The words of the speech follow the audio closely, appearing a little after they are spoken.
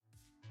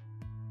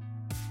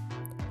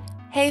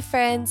Hey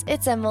friends,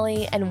 it's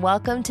Emily and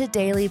welcome to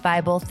Daily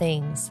Bible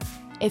Things.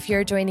 If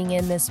you're joining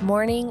in this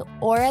morning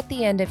or at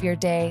the end of your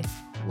day,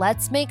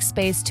 let's make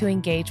space to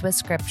engage with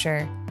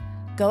Scripture.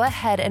 Go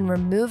ahead and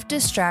remove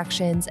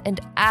distractions and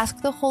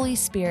ask the Holy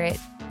Spirit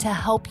to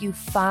help you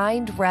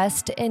find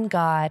rest in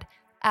God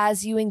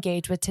as you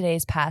engage with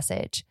today's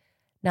passage.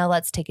 Now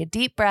let's take a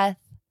deep breath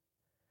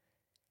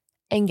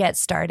and get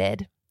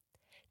started.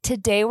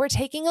 Today we're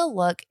taking a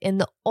look in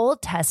the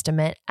Old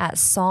Testament at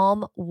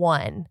Psalm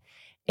 1.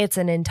 It's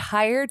an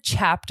entire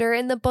chapter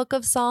in the book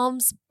of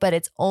Psalms, but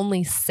it's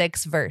only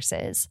 6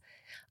 verses.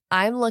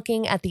 I'm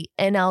looking at the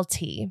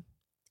NLT.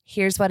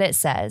 Here's what it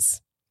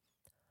says.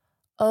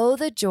 Oh,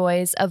 the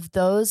joys of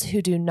those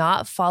who do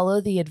not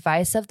follow the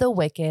advice of the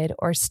wicked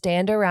or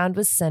stand around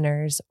with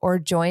sinners or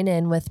join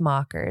in with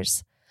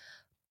mockers.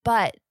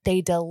 But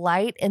they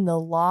delight in the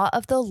law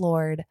of the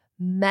Lord,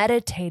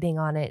 meditating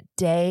on it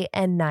day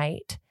and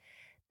night.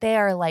 They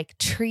are like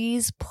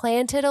trees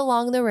planted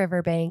along the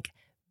riverbank,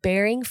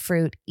 bearing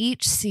fruit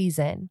each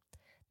season.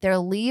 Their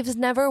leaves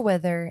never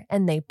wither,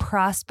 and they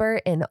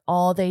prosper in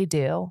all they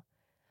do.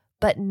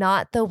 But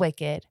not the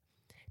wicked.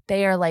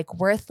 They are like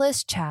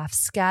worthless chaff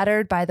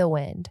scattered by the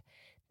wind.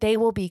 They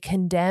will be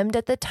condemned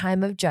at the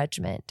time of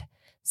judgment.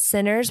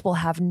 Sinners will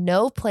have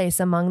no place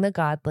among the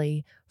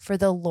godly, for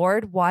the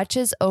Lord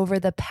watches over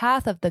the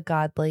path of the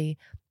godly,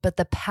 but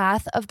the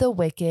path of the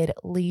wicked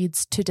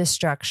leads to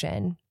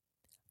destruction.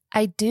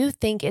 I do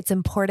think it's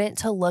important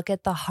to look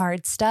at the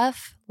hard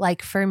stuff.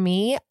 Like for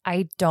me,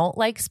 I don't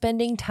like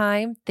spending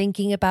time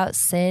thinking about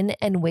sin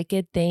and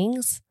wicked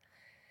things,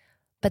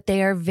 but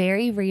they are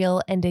very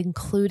real and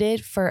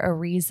included for a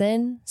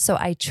reason, so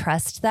I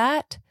trust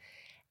that.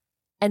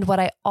 And what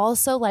I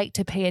also like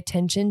to pay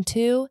attention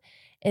to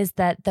is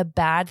that the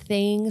bad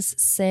things,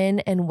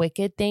 sin and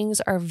wicked things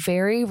are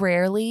very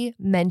rarely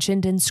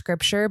mentioned in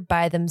Scripture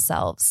by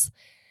themselves.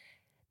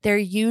 They're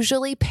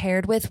usually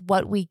paired with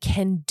what we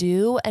can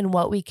do and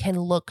what we can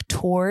look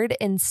toward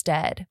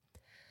instead.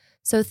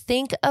 So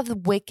think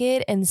of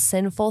wicked and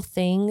sinful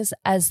things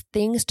as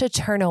things to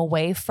turn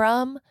away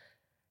from,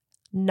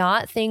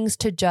 not things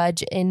to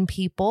judge in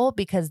people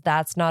because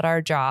that's not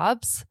our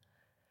jobs.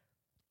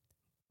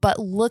 But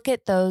look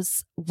at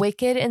those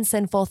wicked and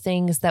sinful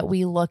things that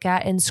we look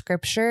at in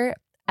Scripture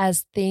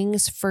as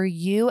things for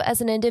you as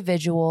an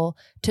individual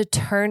to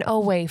turn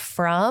away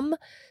from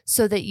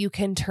so that you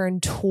can turn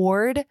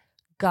toward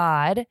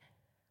God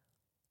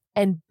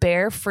and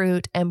bear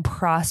fruit and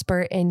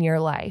prosper in your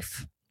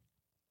life.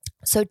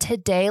 So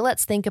today,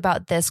 let's think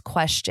about this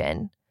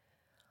question.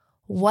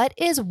 What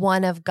is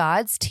one of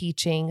God's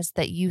teachings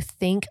that you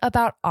think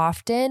about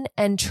often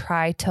and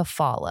try to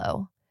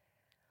follow?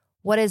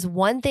 What is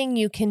one thing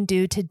you can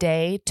do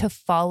today to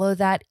follow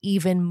that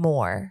even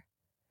more?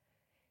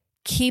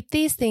 Keep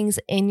these things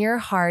in your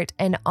heart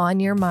and on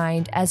your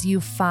mind as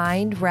you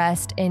find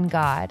rest in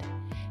God.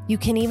 You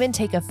can even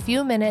take a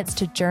few minutes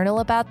to journal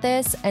about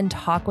this and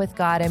talk with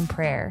God in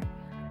prayer.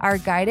 Our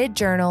guided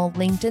journal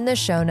linked in the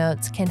show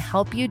notes can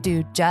help you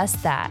do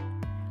just that.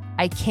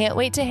 I can't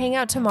wait to hang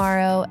out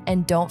tomorrow,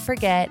 and don't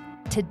forget,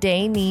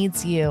 today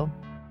needs you.